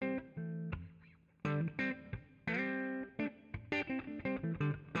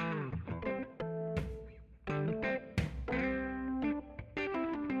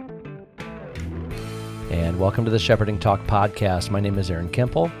and welcome to the Shepherding Talk podcast. My name is Aaron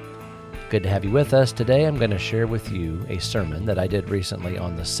Kemple. Good to have you with us. Today I'm going to share with you a sermon that I did recently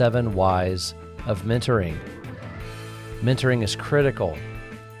on the 7 whys of mentoring. Mentoring is critical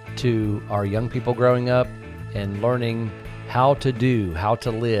to our young people growing up and learning how to do, how to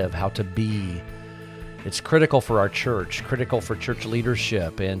live, how to be. It's critical for our church, critical for church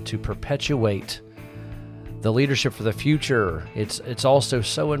leadership, and to perpetuate the leadership for the future. It's also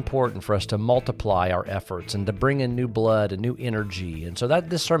so important for us to multiply our efforts and to bring in new blood and new energy. And so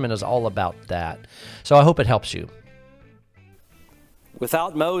this sermon is all about that. So I hope it helps you.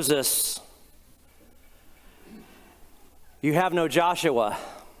 Without Moses, you have no Joshua.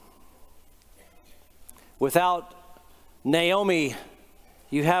 Without Naomi,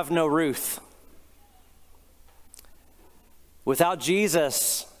 you have no Ruth. Without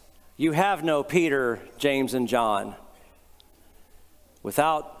Jesus, you have no Peter, James, and John.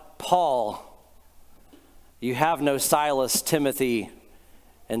 Without Paul, you have no Silas, Timothy,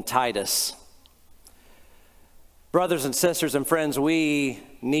 and Titus. Brothers and sisters and friends, we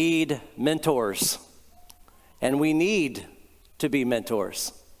need mentors, and we need to be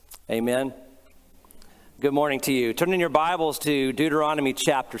mentors. Amen. Good morning to you. Turn in your Bibles to Deuteronomy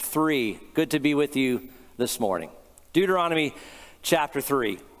chapter 3. Good to be with you this morning. Deuteronomy chapter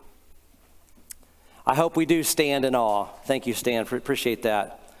 3. I hope we do stand in awe. Thank you, Stan. Appreciate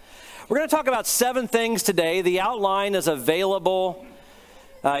that. We're going to talk about 7 things today. The outline is available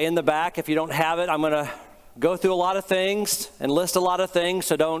in the back. If you don't have it, I'm going to go through a lot of things and list a lot of things,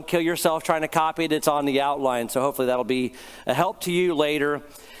 so don't kill yourself trying to copy it. It's on the outline, so hopefully that'll be a help to you later.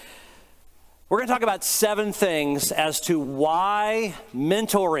 We're going to talk about 7 things as to why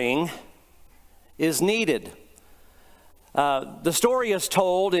mentoring is needed. The story is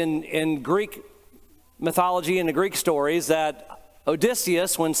told in Greek mythology and the Greek stories that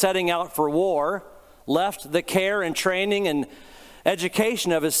Odysseus, when setting out for war, left the care and training and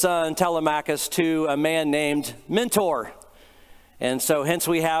education of his son Telemachus to a man named Mentor. And so hence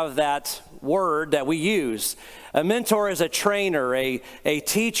we have that word that we use. A mentor is a trainer, a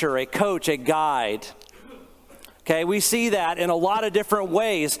teacher, a coach, a guide. Okay, we see that in a lot of different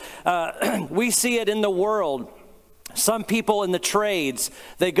ways. We see it in the world. Some people in the trades,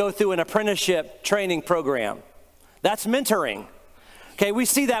 they go through an apprenticeship training program. That's mentoring. Okay, we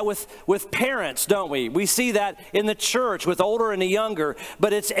see that with parents, don't we? We see that in the church with older and the younger,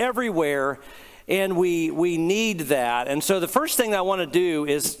 but it's everywhere, and we need that. And so the first thing I want to do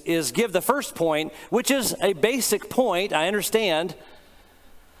is give the first point, which is a basic point, I understand,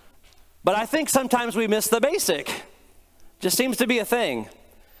 but I think sometimes we miss the basic. Just seems to be a thing.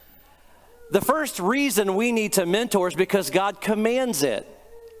 The first reason we need to mentor is because God commands it.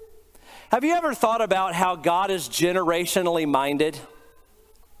 Have you ever thought about how God is generationally minded?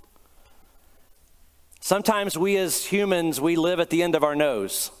 Sometimes we as humans, we live at the end of our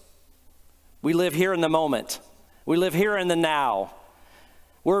nose. We live here in the moment. We live here in the now.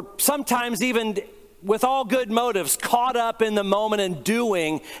 We're sometimes even with all good motives, caught up in the moment and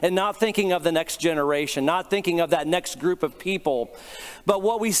doing and not thinking of the next generation, not thinking of that next group of people. But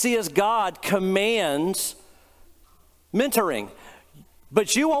what we see is God commands mentoring.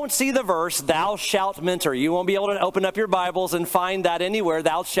 But you won't see the verse, thou shalt mentor. You won't be able to open up your Bibles and find that anywhere,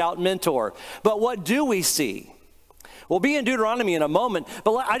 thou shalt mentor. But what do we see? We'll be in Deuteronomy in a moment,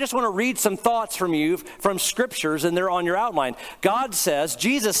 but I just want to read some thoughts from you from scriptures, and they're on your outline. God says,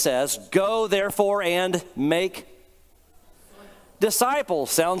 Jesus says, go therefore and make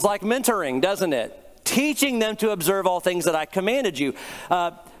disciples. Sounds like mentoring, doesn't it? Teaching them to observe all things that I commanded you.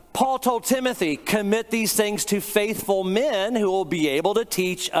 Paul told Timothy, commit these things to faithful men who will be able to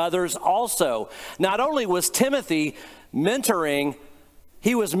teach others also. Not only was Timothy mentoring,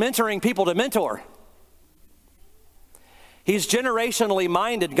 he was mentoring people to mentor. He's generationally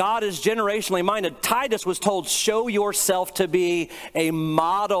minded. God is generationally minded. Titus was told, show yourself to be a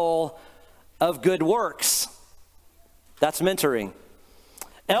model of good works. That's mentoring.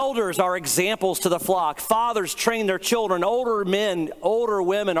 Elders are examples to the flock. Fathers train their children. Older men, older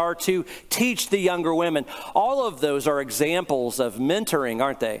women are to teach the younger women. All of those are examples of mentoring,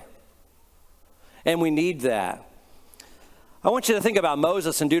 aren't they? And we need that. I want you to think about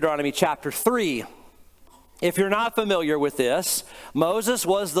Moses in Deuteronomy chapter 3. If you're not familiar with this, Moses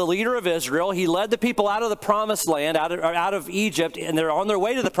was the leader of Israel. He led the people out of the promised land, out of Egypt, and they're on their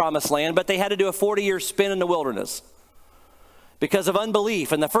way to the promised land, but they had to do a 40-year spin in the wilderness because of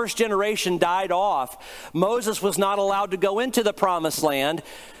unbelief, and the first generation died off. Moses was not allowed to go into the promised land,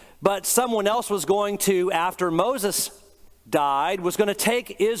 but someone else was going to, after Moses died, was going to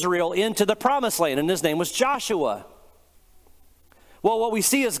take Israel into the promised land, and his name was Joshua. Well, what we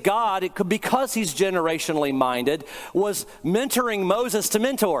see is God, because he's generationally minded, was mentoring Moses to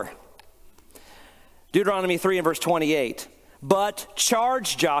mentor. Deuteronomy 3 and verse 28. But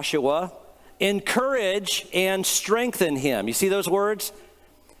charge Joshua, encourage and strengthen him. You see those words?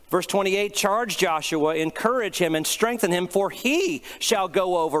 Verse 28, charge Joshua, encourage him and strengthen him, for he shall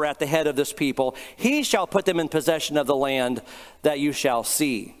go over at the head of this people. He shall put them in possession of the land that you shall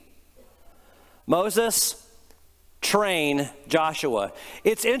see. Moses, train Joshua.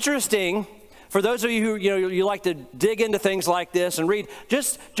 It's interesting, for those of you who you like to dig into things like this and read,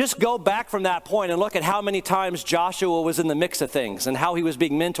 just go back from that point and look at how many times Joshua was in the mix of things and how he was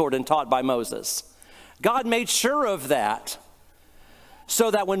being mentored and taught by Moses. God made sure of that, so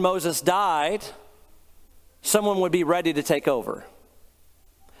that when Moses died, someone would be ready to take over.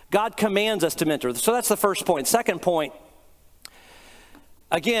 God commands us to mentor. So that's the first point. Second point,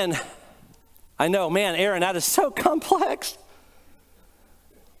 again, I know, man, Aaron, that is so complex.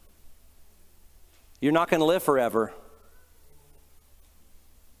 You're not going to live forever.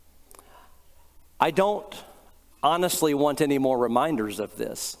 I don't honestly want any more reminders of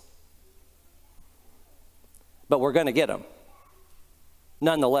this, but we're going to get them.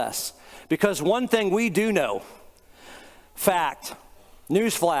 Nonetheless, because one thing we do know, fact,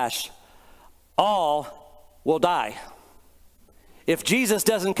 newsflash, all will die if Jesus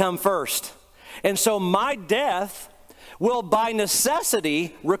doesn't come first. And so my death will by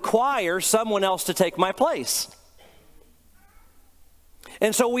necessity require someone else to take my place.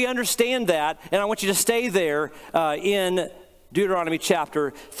 And so we understand that, and I want you to stay there in Deuteronomy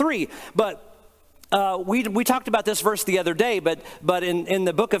chapter 3. But we talked about this verse the other day, but in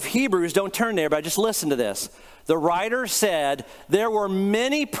the book of Hebrews, don't turn there, but just listen to this. The writer said, there were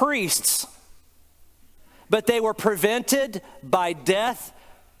many priests, but they were prevented by death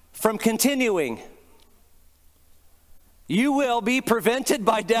from continuing. You will be prevented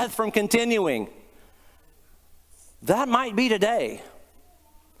by death from continuing. That might be today.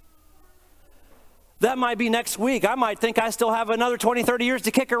 That might be next week. I might think I still have another 20, 30 years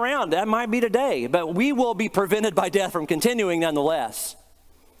to kick around. That might be today. But we will be prevented by death from continuing nonetheless.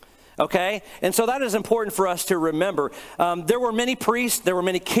 Okay? And so that is important for us to remember. There were many priests, there were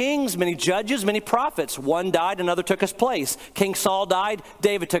many kings, many judges, many prophets. One died, another took his place. King Saul died,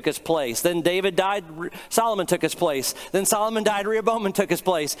 David took his place. Then David died, Solomon took his place. Then Solomon died, Rehoboam took his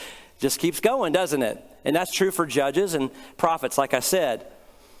place. Just keeps going, doesn't it? And that's true for judges and prophets, like I said.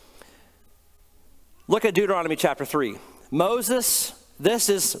 Look at Deuteronomy chapter 3. Moses, this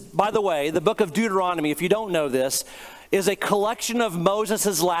is, by the way, the book of Deuteronomy, if you don't know this, is a collection of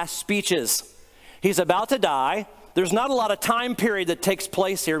Moses' last speeches. He's about to die. There's not a lot of time period that takes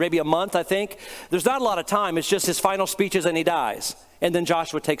place here, maybe a month, I think. There's not a lot of time. It's just his final speeches and he dies. And then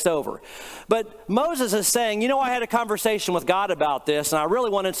Joshua takes over. But Moses is saying, I had a conversation with God about this, and I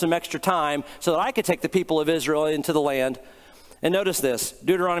really wanted some extra time so that I could take the people of Israel into the land. And notice this,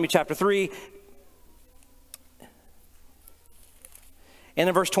 Deuteronomy chapter 3, and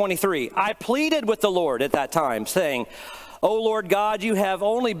in verse 23, I pleaded with the Lord at that time, saying, O Lord God, you have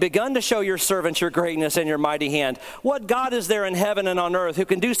only begun to show your servants your greatness and your mighty hand. What God is there in heaven and on earth who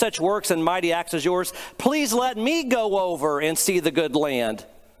can do such works and mighty acts as yours? Please let me go over and see the good land.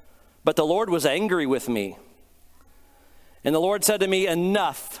 But the Lord was angry with me. And the Lord said to me,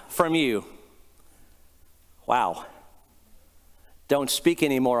 enough from you. Wow. Don't speak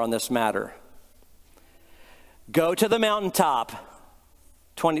anymore on this matter. Go to the mountaintop.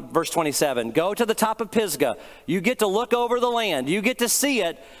 Verse 27, go to the top of Pisgah. You get to look over the land. You get to see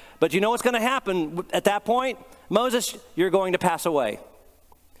it. But you know what's going to happen at that point? Moses, you're going to pass away.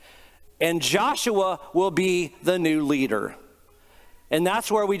 And Joshua will be the new leader. And that's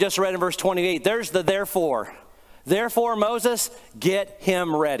where we just read in verse 28. There's the therefore. Therefore, Moses, get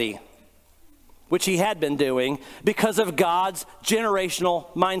him ready. Which he had been doing because of God's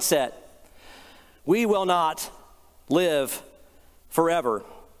generational mindset. We will not live forever.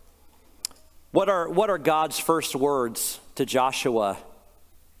 What are God's first words to Joshua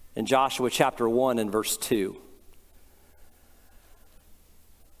in Joshua chapter 1 and verse 2?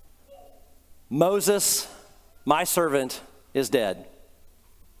 Moses, my servant, is dead.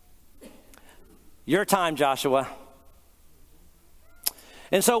 Your time, Joshua.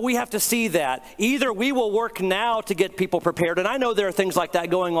 And so we have to see that. Either we will work now to get people prepared, and I know there are things like that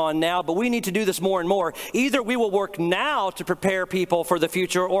going on now, but we need to do this more and more. Either we will work now to prepare people for the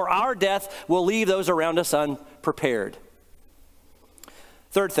future, or our death will leave those around us unprepared.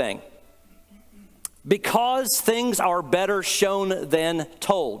 Third thing, because things are better shown than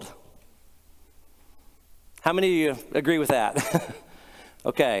told. How many of you agree with that?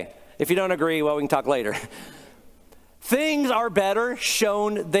 Okay. If you don't agree, well, we can talk later. Things are better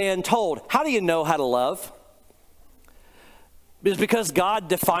shown than told. How do you know how to love? Is it because God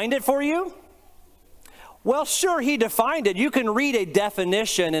defined it for you? Well, sure, he defined it. You can read a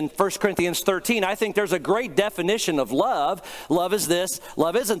definition in 1 Corinthians 13. I think there's a great definition of love. Love is this,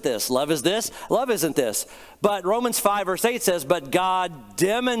 love isn't this. Love is this, love isn't this. But Romans 5 verse 8 says, but God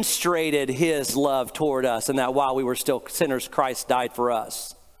demonstrated his love toward us, and that while we were still sinners, Christ died for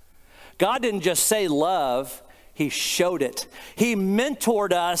us. God didn't just say love, he showed it. He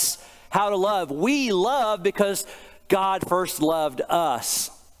mentored us how to love. We love because God first loved us.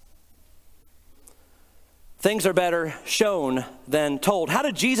 Things are better shown than told. How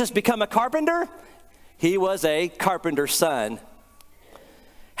did Jesus become a carpenter? He was a carpenter's son.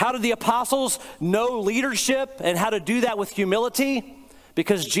 How did the apostles know leadership and how to do that with humility?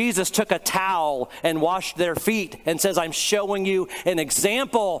 Because Jesus took a towel and washed their feet and says, I'm showing you an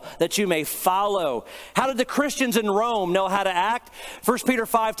example that you may follow. How did the Christians in Rome know how to act? 1 Peter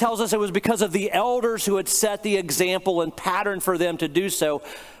 5 tells us it was because of the elders who had set the example and pattern for them to do so.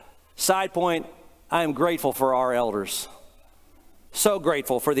 Side point, I am grateful for our elders. So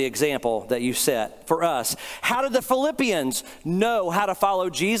grateful for the example that you set for us. How did the Philippians know how to follow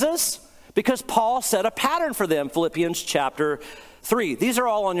Jesus? Because Paul set a pattern for them, Philippians chapter 3. These are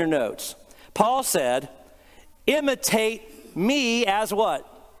all on your notes. Paul said, imitate me as what?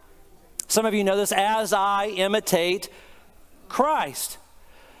 Some of you know this, as I imitate Christ.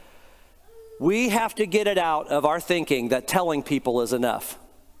 We have to get it out of our thinking that telling people is enough.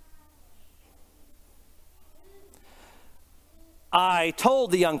 I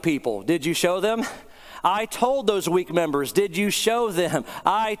told the young people, did you show them? I told those weak members, did you show them?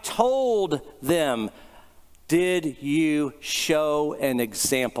 I told them, did you show an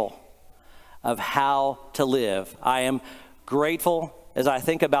example of how to live? I am grateful as I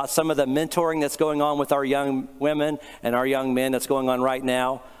think about some of the mentoring that's going on with our young women and our young men that's going on right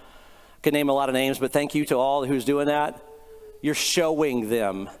now. I can name a lot of names, but thank you to all who's doing that. You're showing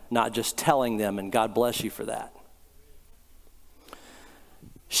them, not just telling them, and God bless you for that.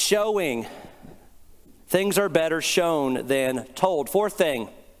 Showing. Things are better shown than told. Fourth thing,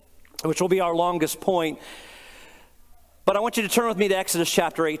 which will be our longest point, but I want you to turn with me to Exodus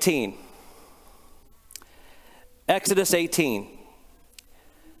chapter 18. Exodus 18.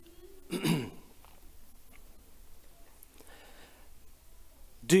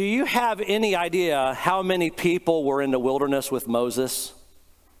 Do you have any idea how many people were in the wilderness with Moses?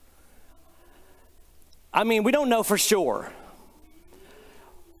 I mean, we don't know for sure.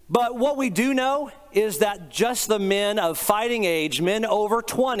 But what we do know is that just the men of fighting age, men over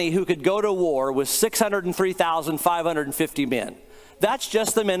 20 who could go to war, was 603,550 men. That's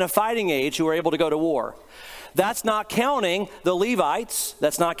just the men of fighting age who were able to go to war. That's not counting the Levites.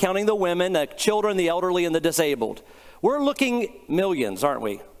 That's not counting the women, the children, the elderly, and the disabled. We're looking millions, aren't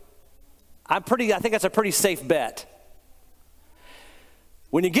we? I think that's a pretty safe bet.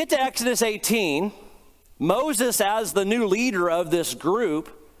 When you get to Exodus 18, Moses, as the new leader of this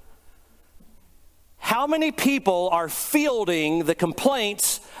group, how many people are fielding the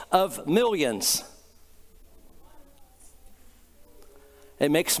complaints of millions? It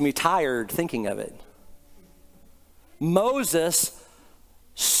makes me tired thinking of it. Moses,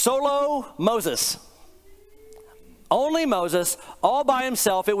 solo Moses. Only Moses, all by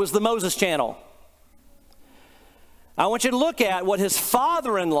himself. It was the Moses channel. I want you to look at what his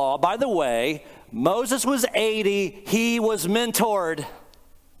father-in-law, by the way, Moses was 80, he was mentored.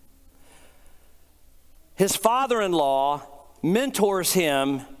 His father-in-law mentors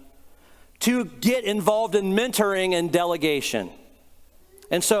him to get involved in mentoring and delegation.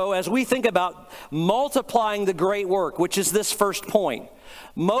 And so as we think about multiplying the great work, which is this first point,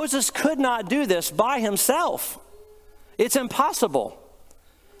 Moses could not do this by himself. It's impossible.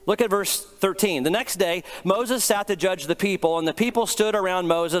 Look at verse 13. The next day, Moses sat to judge the people, and the people stood around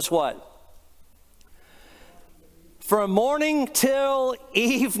Moses, what? From morning till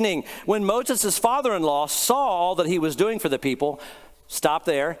evening. When Moses' father-in-law saw all that he was doing for the people, stop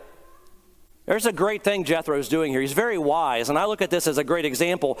there. There's a great thing Jethro's doing here. He's very wise, and I look at this as a great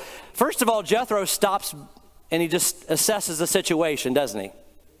example. First of all, Jethro stops and he just assesses the situation, doesn't he?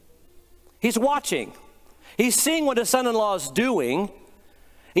 He's watching. He's seeing what his son-in-law is doing.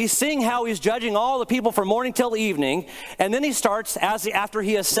 He's seeing how he's judging all the people from morning till evening. And then he starts, after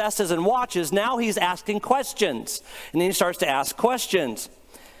he assesses and watches, now he's asking questions. And then he starts to ask questions.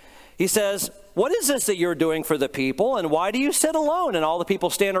 He says, what is this that you're doing for the people? And why do you sit alone and all the people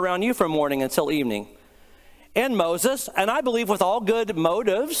stand around you from morning until evening? And Moses, and I believe with all good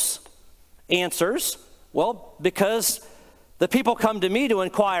motives, answers, well, because The people come to me to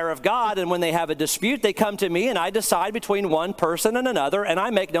inquire of God, and when they have a dispute, they come to me, and I decide between one person and another, and I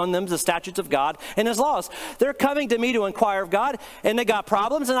make known them the statutes of God and his laws. They're coming to me to inquire of God, and they got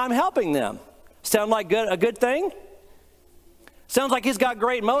problems, and I'm helping them. Sound like a good thing? Sounds like he's got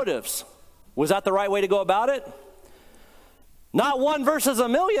great motives. Was that the right way to go about it? Not one versus a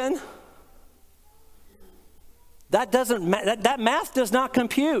million. That math does not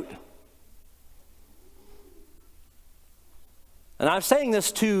compute. And I'm saying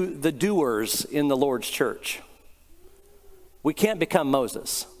this to the doers in the Lord's church. We can't become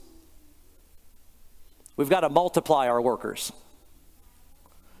Moses. We've got to multiply our workers.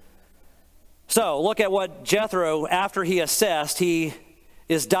 So look at what Jethro, after he assessed, he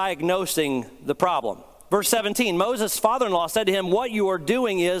is diagnosing the problem. Verse 17, Moses' father-in-law said to him, what you are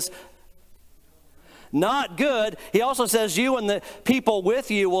doing is not good. He also says, you and the people with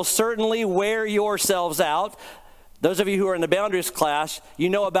you will certainly wear yourselves out. Those of you who are in the boundaries class, you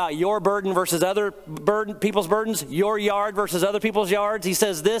know about your burden versus other people's burdens, your yard versus other people's yards. He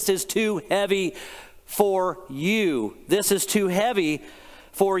says, this is too heavy for you. This is too heavy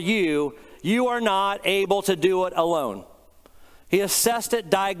for you. You are not able to do it alone. He assessed it,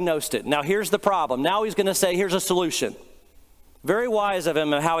 diagnosed it. Now here's the problem. Now he's going to say, here's a solution. Very wise of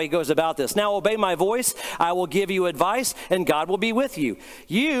him how he goes about this. Now obey my voice, I will give you advice, and God will be with you.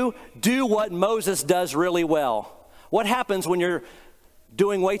 You do what Moses does really well. What happens when you're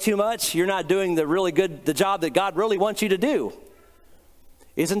doing way too much? You're not doing the job that God really wants you to do.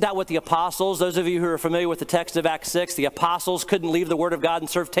 Isn't that what the apostles, those of you who are familiar with the text of Acts 6, the apostles couldn't leave the word of God and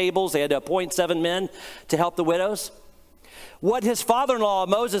serve tables. They had to appoint 7 men to help the widows. What his father-in-law,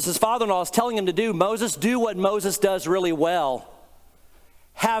 Moses, his father-in-law is telling him to do, Moses, do what Moses does really well.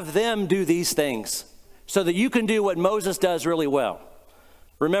 Have them do these things so that you can do what Moses does really well.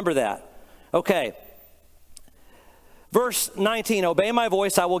 Remember that. Okay. Verse 19, obey my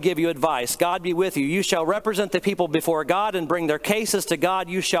voice, I will give you advice. God be with you. You shall represent the people before God and bring their cases to God.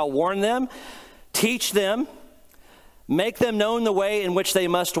 You shall warn them, teach them, make them known the way in which they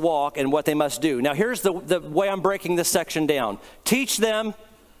must walk and what they must do. Now here's the way I'm breaking this section down. Teach them,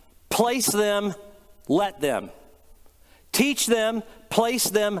 place them, let them. Teach them, place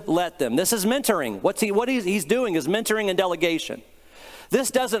them, let them. This is mentoring. What he's doing is mentoring and delegation. This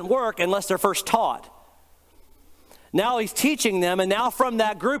doesn't work unless they're first taught. Now he's teaching them, and now from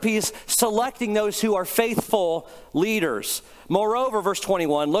that group he's selecting those who are faithful leaders. Moreover, verse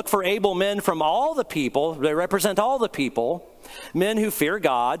 21, look for able men from all the people, they represent all the people, men who fear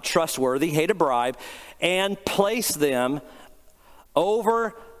God, trustworthy, hate a bribe, and place them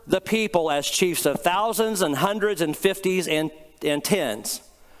over the people as chiefs of thousands and hundreds and fifties and tens.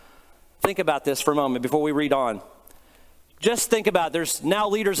 Think about this for a moment before we read on. Just think about it. There's now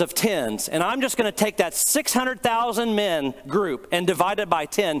leaders of tens, and I'm just going to take that 600,000 men group and divide it by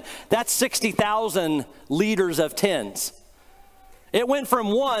 10. That's 60,000 leaders of tens. It went from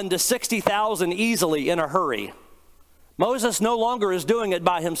 1 to 60,000 easily in a hurry. Moses no longer is doing it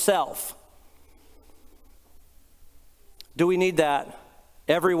by himself. Do we need that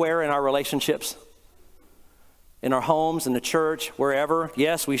everywhere in our relationships? In our homes, in the church, wherever?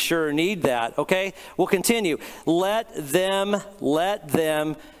 Yes, we sure need that, okay? We'll continue. Let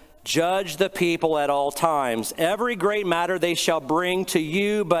them judge the people at all times. Every great matter they shall bring to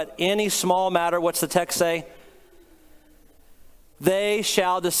you, but any small matter, what's the text say? They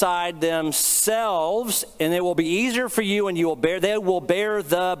shall decide themselves, and it will be easier for you, and they will bear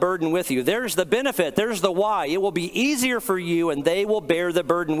the burden with you. There's the benefit. There's the why. It will be easier for you, and they will bear the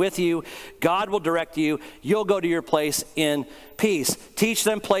burden with you. God will direct you. You'll go to your place in peace. Teach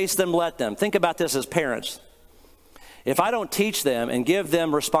them, place them, let them. Think about this as parents. If I don't teach them and give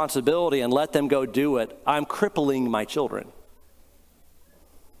them responsibility and let them go do it, I'm crippling my children.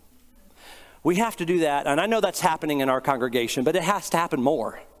 We have to do that, and I know that's happening in our congregation, but it has to happen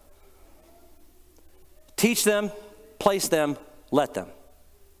more. Teach them, place them, let them.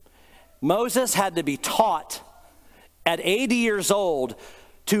 Moses had to be taught at 80 years old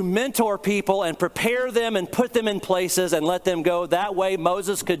to mentor people and prepare them and put them in places and let them go. That way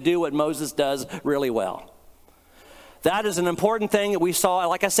Moses could do what Moses does really well. That is an important thing that we saw.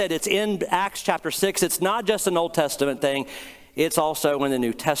 Like I said, it's in Acts chapter 6. It's not just an Old Testament thing. It's also in the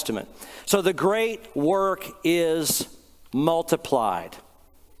New Testament. So the great work is multiplied.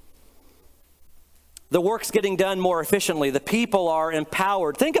 The work's getting done more efficiently. The people are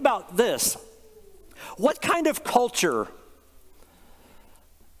empowered. Think about this. What kind of culture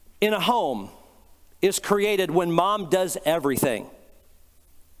in a home is created when mom does everything?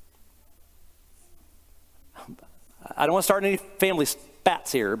 I don't want to start any family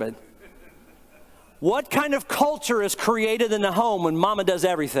spats here, but What kind of culture is created in the home when mama does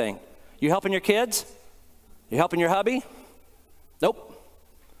everything? You helping your kids? You helping your hubby? Nope.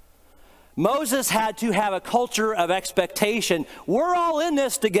 Moses had to have a culture of expectation. We're all in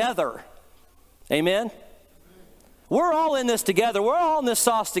this together. Amen? We're all in this together. We're all in this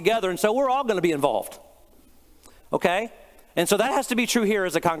sauce together, and so we're all going to be involved. Okay? And so that has to be true here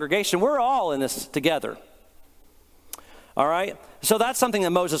as a congregation. We're all in this together. All right? So that's something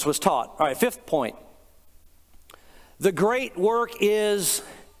that Moses was taught. All right, fifth point. The great work is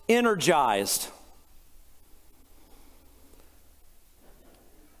energized.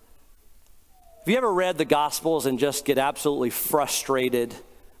 Have you ever read the Gospels and just get absolutely frustrated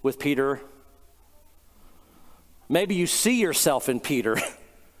with Peter? Maybe you see yourself in Peter.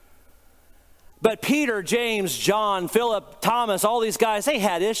 But Peter, James, John, Philip, Thomas, all these guys, they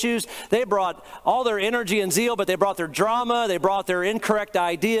had issues. They brought all their energy and zeal, but they brought their drama, they brought their incorrect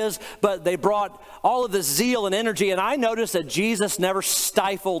ideas, but they brought all of this zeal and energy. And I noticed that Jesus never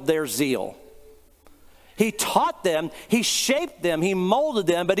stifled their zeal. He taught them, he shaped them, he molded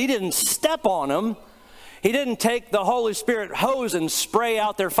them, but he didn't step on them. He didn't take the Holy Spirit hose and spray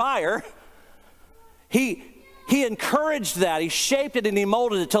out their fire. He encouraged that. He shaped it and he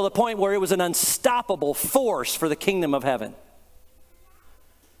molded it to the point where it was an unstoppable force for the kingdom of heaven.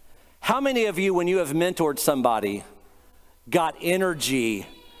 How many of you, when you have mentored somebody, got energy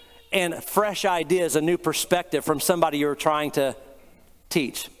and fresh ideas, a new perspective from somebody you're trying to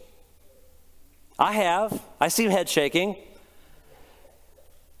teach? I have. I see head shaking.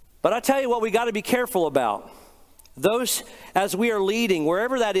 But I tell you what we got to be careful about. Those, as we are leading,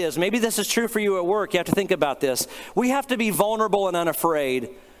 wherever that is, maybe this is true for you at work, you have to think about this. We have to be vulnerable and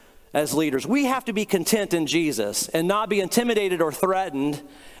unafraid as leaders. We have to be content in Jesus and not be intimidated or threatened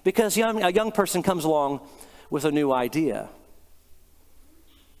because a young person comes along with a new idea.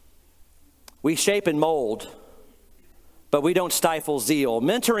 We shape and mold, but we don't stifle zeal.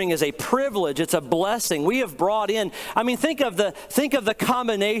 Mentoring is a privilege. It's a blessing. We have brought in, think of the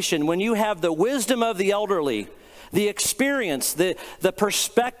combination when you have the wisdom of the elderly, the experience, the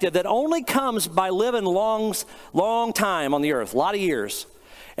perspective that only comes by living long time on the earth, a lot of years.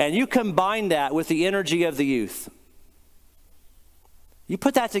 And you combine that with the energy of the youth. You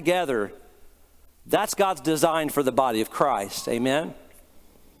put that together, that's God's design for the body of Christ. Amen?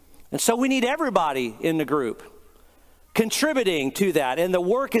 And so we need everybody in the group contributing to that, and the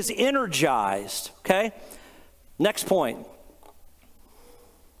work is energized, okay? Next point.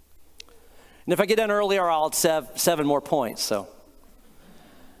 And if I get done earlier, I'll have 7 more points, so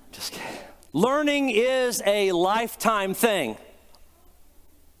just kidding. Learning is a lifetime thing.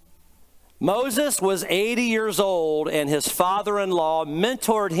 Moses was 80 years old, and his father-in-law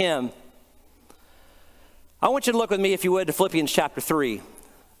mentored him. I want you to look with me, if you would, to Philippians chapter 3.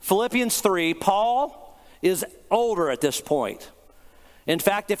 Philippians 3, Paul is older at this point. In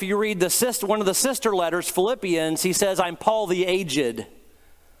fact, if you read one of the sister letters, Philippians, he says, I'm Paul the aged.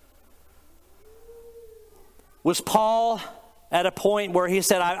 Was Paul at a point where he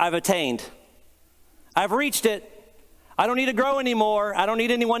said, I've attained. I've reached it. I don't need to grow anymore. I don't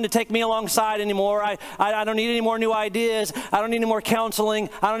need anyone to take me alongside anymore. I don't need any more new ideas. I don't need any more counseling.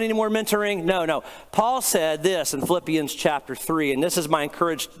 I don't need any more mentoring. No. Paul said this in Philippians chapter 3, and this is my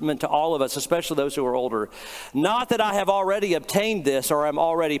encouragement to all of us, especially those who are older. Not that I have already obtained this or I'm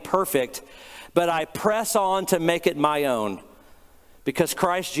already perfect, but I press on to make it my own, because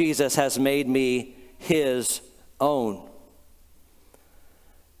Christ Jesus has made me his own.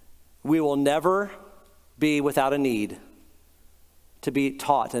 We will never be without a need to be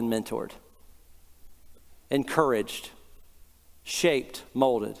taught and mentored, encouraged, shaped,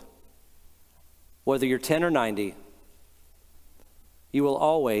 molded. Whether you're 10 or 90, you will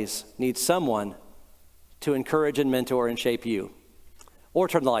always need someone to encourage and mentor and shape you. Or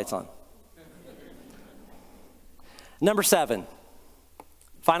turn the lights on. Number 7,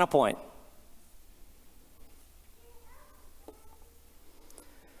 final point.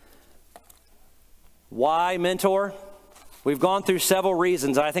 Why mentor? We've gone through several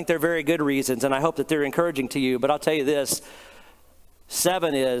reasons, and I think they're very good reasons, and I hope that they're encouraging to you. But I'll tell you this,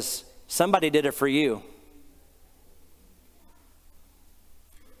 7 is somebody did it for you.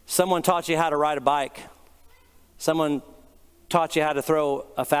 Someone taught you how to ride a bike. Someone taught you how to throw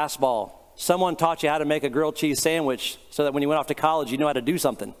a fastball. Someone taught you how to make a grilled cheese sandwich so that when you went off to college, you knew how to do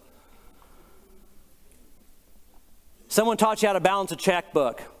something. Someone taught you how to balance a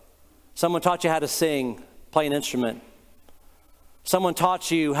checkbook. Someone taught you how to sing, play an instrument. Someone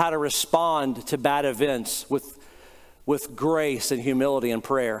taught you how to respond to bad events with grace and humility and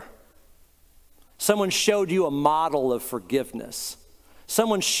prayer. Someone showed you a model of forgiveness.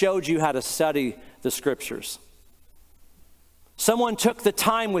 Someone showed you how to study the Scriptures. Someone took the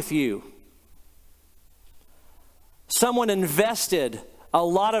time with you. Someone invested a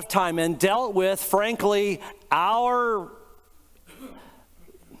lot of time and dealt with, frankly, our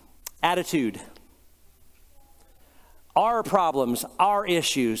attitude, our problems, our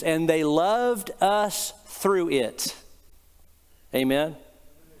issues, and they loved us through it. Amen?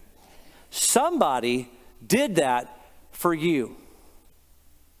 Somebody did that for you.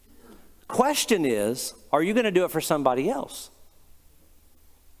 Question is, are you going to do it for somebody else?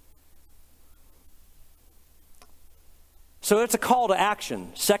 So it's a call to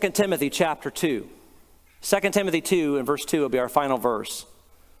action. 2 Timothy chapter 2. 2 Timothy 2 and verse 2 will be our final verse.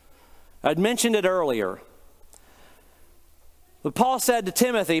 I'd mentioned it earlier. But Paul said to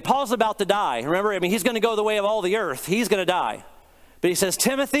Timothy, Paul's about to die. Remember, he's going to go the way of all the earth. He's going to die. But he says,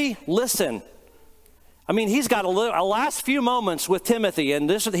 Timothy, listen. He's got a last few moments with Timothy. And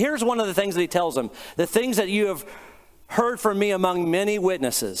here's one of the things that he tells him. The things that you have heard from me among many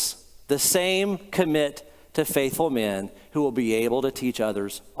witnesses, the same commit to faithful men who will be able to teach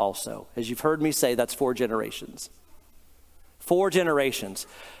others also. As you've heard me say, that's 4 generations. 4 generations.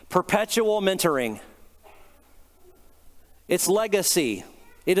 Perpetual mentoring. It's legacy.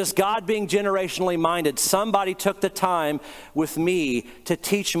 It is God being generationally minded. Somebody took the time with me to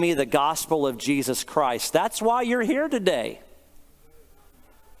teach me the gospel of Jesus Christ. That's why you're here today.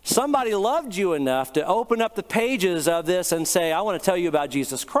 Somebody loved you enough to open up the pages of this and say, I want to tell you about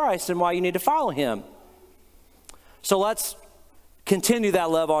Jesus Christ and why you need to follow him. So let's continue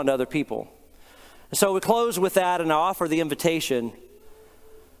that love on to other people. So we close with that, and I offer the invitation.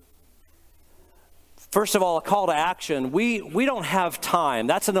 First of all, a call to action. We don't have time.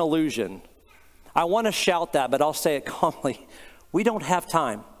 That's an illusion. I want to shout that, but I'll say it calmly. We don't have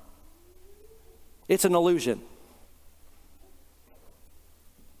time. It's an illusion.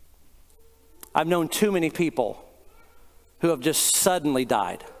 I've known too many people who have just suddenly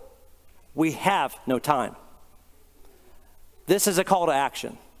died. We have no time. This is a call to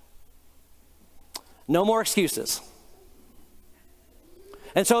action. No more excuses.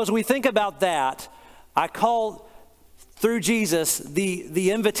 And so as we think about that, I call through Jesus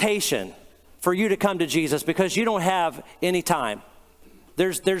the invitation for you to come to Jesus because you don't have any time.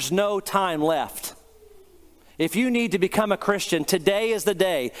 There's no time left. If you need to become a Christian, today is the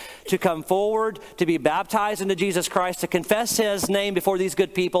day to come forward, to be baptized into Jesus Christ, to confess his name before these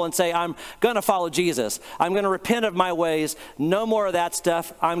good people and say, I'm going to follow Jesus. I'm going to repent of my ways. No more of that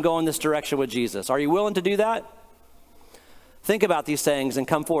stuff. I'm going this direction with Jesus. Are you willing to do that? Think about these things and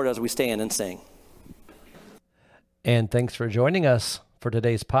come forward as we stand and sing. And thanks for joining us for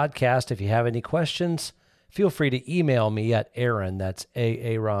today's podcast. If you have any questions, feel free to email me at Aaron, that's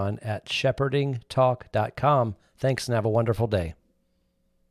Aaron, at shepherdingtalk.com. Thanks and have a wonderful day.